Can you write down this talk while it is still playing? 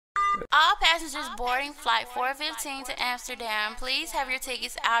All passengers boarding flight 415 to Amsterdam, please have your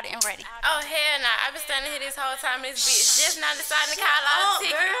tickets out and ready. Oh, hell nah. I've been standing here this whole time. This bitch just now deciding to call out the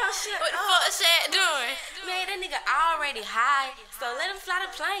ticket. Girl, shut What the fuck Shagg doing? Man, that nigga already high, so let him fly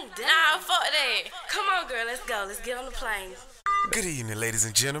the plane down. Nah, fuck that. Come on, girl, let's go. Let's get on the plane. Good evening, ladies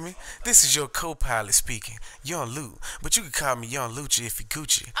and gentlemen. This is your co-pilot speaking, Young Lou, but you can call me Young Lucci if you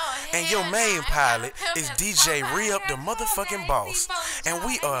Gucci. And your main pilot is DJ ReUp, the motherfucking boss. And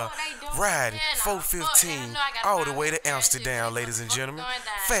we are riding 415 all the way to Amsterdam, ladies and gentlemen.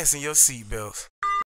 Fasten your seatbelts.